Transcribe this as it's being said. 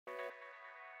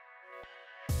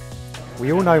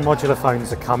We all know modular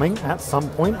phones are coming at some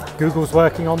point. Google's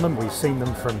working on them. We've seen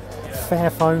them from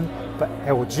Fairphone, but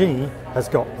LG has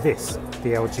got this,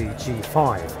 the LG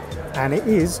G5, and it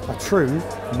is a true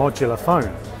modular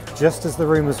phone. Just as the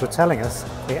rumors were telling us,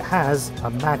 it has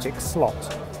a magic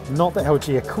slot. Not that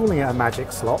LG are calling it a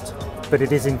magic slot, but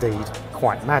it is indeed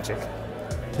quite magic.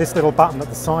 This little button at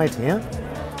the side here,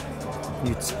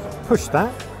 you push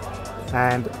that,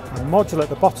 and a module at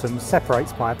the bottom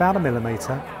separates by about 1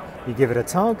 millimeter. You give it a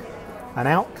tug, and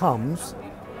out comes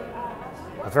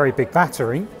a very big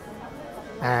battery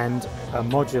and a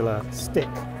modular stick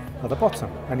at the bottom,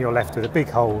 and you're left with a big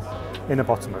hole in the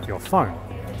bottom of your phone.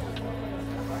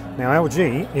 Now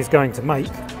LG is going to make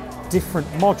different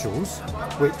modules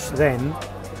which then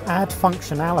add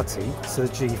functionality to the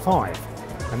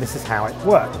G5, and this is how it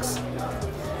works.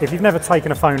 If you've never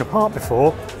taken a phone apart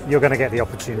before, you're going to get the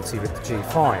opportunity with the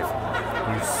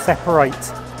G5. You separate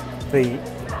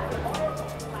the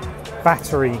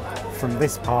battery from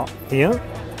this part here.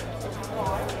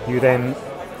 You then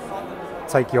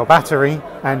take your battery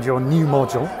and your new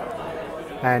module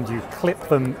and you clip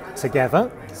them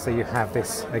together, so you have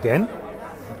this again.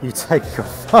 You take your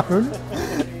phone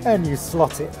and you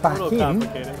slot it back in,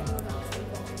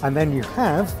 and then you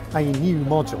have a new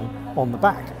module on the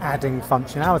back, adding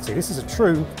functionality. This is a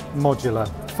true modular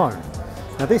phone.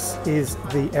 Now this is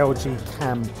the LG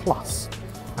Cam Plus,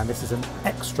 and this is an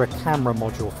extra camera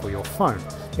module for your phone.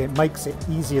 It makes it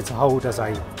easier to hold as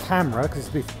a camera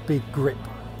because it's a big grip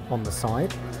on the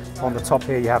side. On the top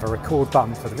here you have a record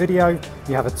button for the video,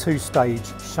 you have a 2-stage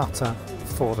shutter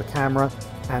for the camera,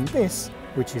 and this,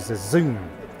 which is a zoom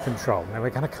control. Now we're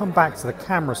going to come back to the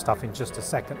camera stuff in just a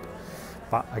second,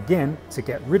 but again, to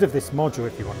get rid of this module,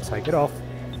 if you want to take it off,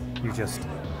 you just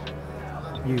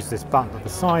use this button at the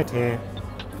side here,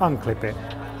 unclip it,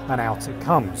 and out it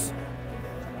comes.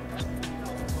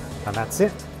 And that's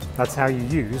it. That's how you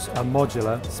use a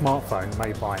modular smartphone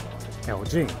made by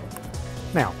LG.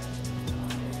 Now,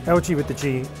 LG with the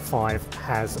G5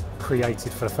 has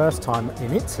created for the first time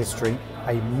in its history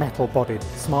a metal-bodied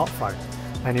smartphone,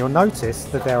 and you'll notice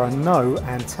that there are no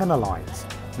antenna lines.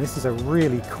 And this is a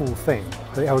really cool thing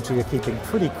that LG are keeping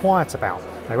pretty quiet about.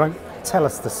 They won't tell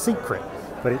us the secret,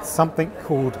 but it's something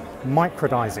called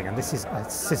microdizing, and this is a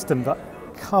system that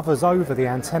covers over the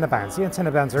antenna bands. The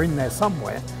antenna bands are in there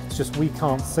somewhere, it's just we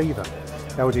can't see them.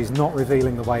 LG is not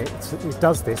revealing the way it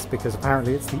does this because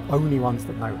apparently it's the only ones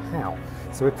that know how.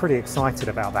 So we're pretty excited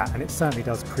about that, and it certainly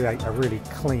does create a really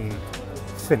clean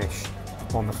finish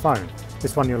on the phone.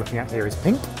 This one you're looking at here is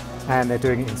pink, and they're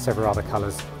doing it in several other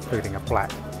colours, including a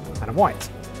black and a white.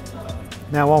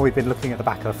 Now while we've been looking at the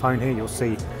back of the phone here, you'll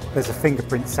see there's a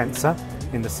fingerprint sensor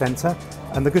in the centre,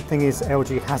 and the good thing is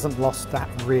LG hasn't lost that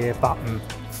rear button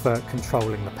for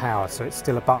controlling the power, so it's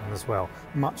still a button as well,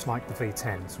 much like the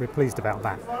V10, so we're pleased about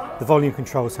that. The volume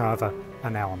controls, however,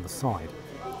 are now on the side.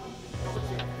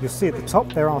 You'll see at the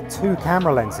top there are 2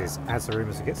 camera lenses, as the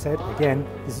rumours get said. Again,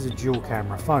 this is a dual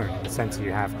camera phone. In the centre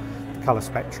you have the colour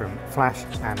spectrum flash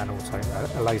and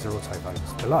a laser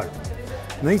autofocus below.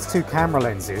 And these 2 camera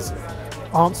lenses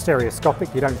aren't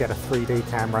stereoscopic, you don't get a 3D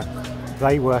camera,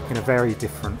 they work in a very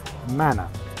different manner.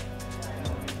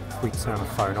 If we turn the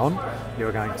phone on,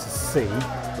 you're going to see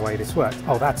the way this works.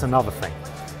 Oh, that's another thing.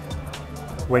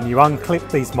 When you unclip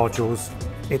these modules,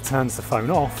 it turns the phone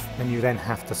off, and you then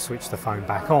have to switch the phone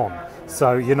back on.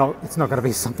 So it's not going to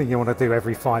be something you want to do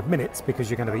every 5 minutes because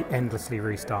you're going to be endlessly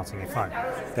restarting your phone.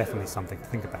 Definitely something to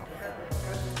think about.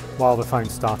 While the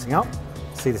phone's starting up,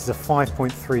 see this is a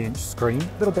 5.3-inch screen,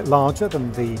 a little bit larger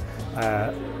than the,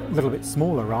 little bit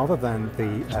smaller rather than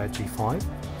the G5.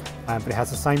 But it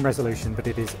has the same resolution, but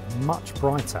it is much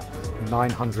brighter,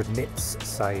 900 nits,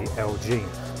 say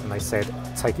LG, and they said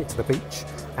take it to the beach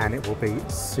and it will be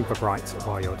super bright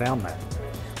while you're down there.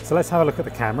 So let's have a look at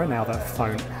the camera now that the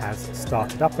phone has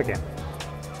started up again.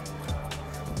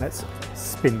 Let's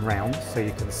spin round so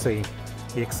you can see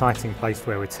the exciting place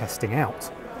where we're testing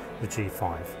out the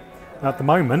G5. Now at the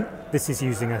moment, this is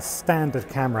using a standard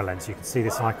camera lens. You can see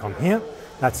this icon here.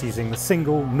 That's using the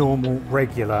single, normal,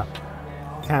 regular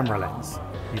camera lens.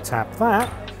 You tap that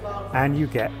and you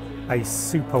get a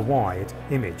super wide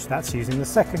image. That's using the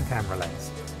second camera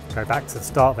lens. Go back to the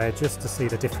start there just to see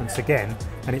the difference again,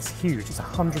 and it's huge. It's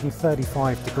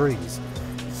 135 degrees.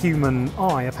 Human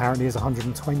eye apparently is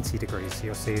 120 degrees, so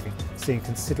you're seeing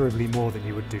considerably more than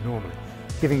you would do normally,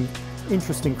 giving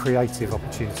interesting creative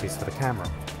opportunities for the camera.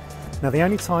 Now the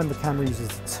only time the camera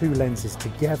uses 2 lenses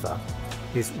together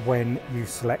is when you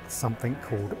select something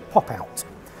called pop-out.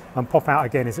 And pop-out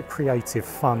again is a creative,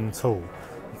 fun tool.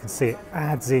 You can see it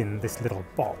adds in this little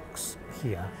box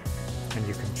here, and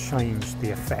you can change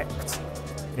the effect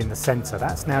in the center.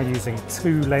 That's now using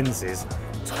two lenses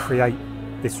to create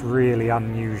this really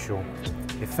unusual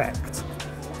effect.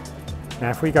 Now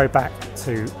if we go back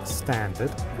to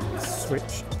standard,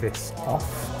 switch this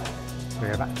off, we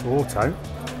go back to auto,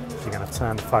 so you're going to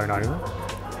turn the phone over.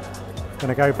 Going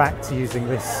to go back to using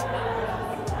this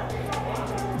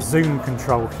zoom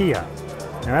control here.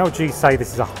 Now LG say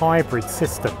this is a hybrid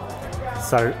system,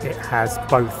 so it has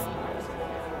both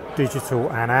digital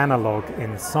and analog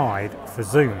inside for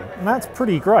zoom, and that's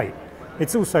pretty great.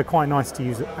 It's also quite nice to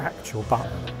use an actual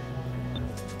button.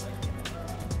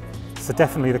 So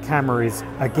definitely the camera is,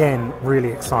 again,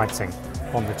 really exciting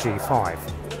on the G5.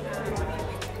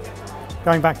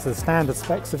 Going back to the standard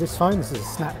specs of this phone, this is a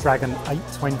Snapdragon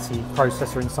 820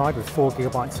 processor inside with 4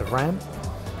 GB of RAM.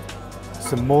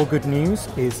 Some more good news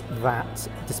is that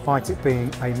despite it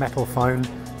being a metal phone,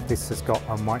 this has got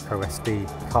a micro SD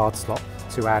card slot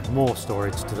to add more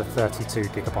storage to the 32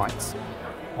 GB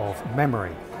of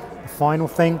memory. The final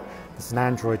thing, this is an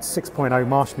Android 6.0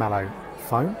 Marshmallow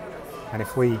phone, and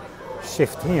if we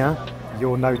shift here,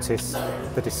 you'll notice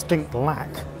the distinct lack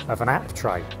of an app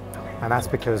tray, and that's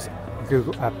because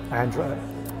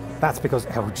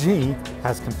LG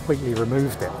has completely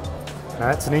removed it. Now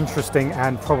that's an interesting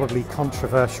and probably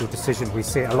controversial decision. We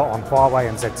see it a lot on Huawei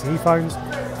and ZTE phones.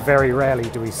 Very rarely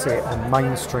do we see it on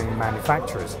mainstream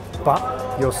manufacturers, but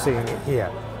you're seeing it here.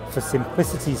 For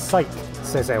simplicity's sake,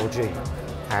 says LG,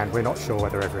 and we're not sure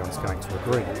whether everyone's going to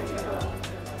agree.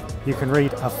 You can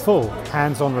read a full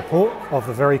hands-on report of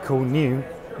the very cool new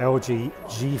LG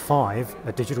G5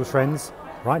 at Digital Trends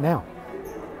right now.